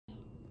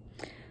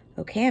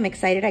Okay, I'm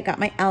excited. I got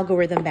my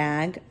algorithm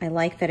bag. I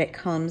like that it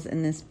comes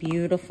in this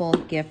beautiful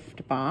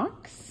gift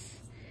box.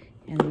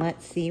 And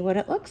let's see what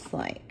it looks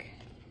like.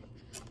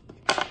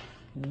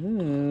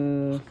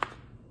 Ooh.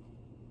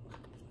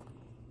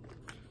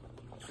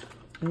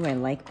 Ooh, I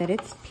like that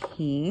it's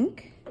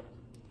pink.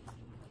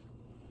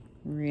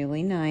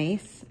 Really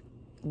nice.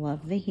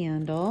 Love the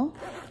handle.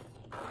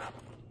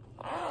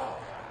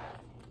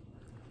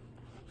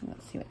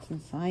 Let's see what's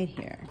inside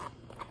here.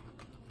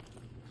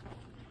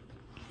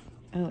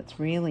 Oh, it's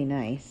really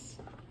nice.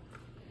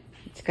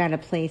 It's got a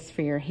place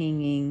for your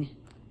hanging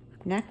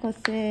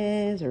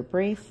necklaces or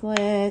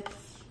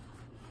bracelets.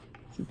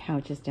 Some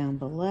pouches down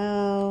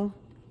below.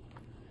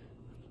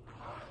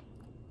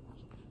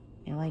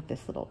 I like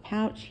this little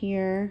pouch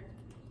here.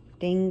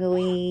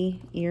 Dangly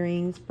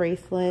earrings,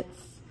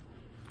 bracelets.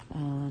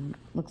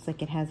 Looks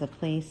like it has a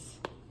place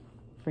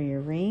for your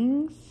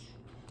rings.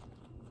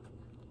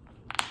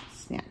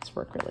 Snaps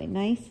work really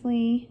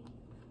nicely.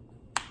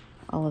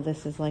 All of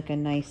this is like a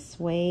nice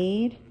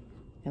suede.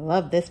 I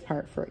love this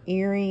part for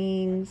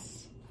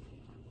earrings.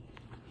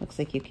 Looks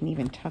like you can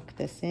even tuck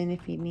this in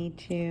if you need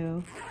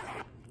to.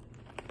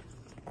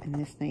 And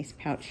this nice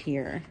pouch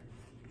here.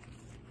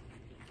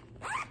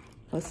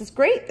 Well, this is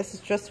great. This is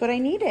just what I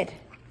needed.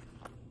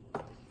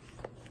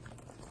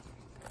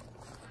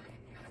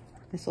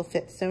 This will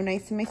fit so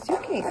nice in my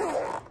suitcase.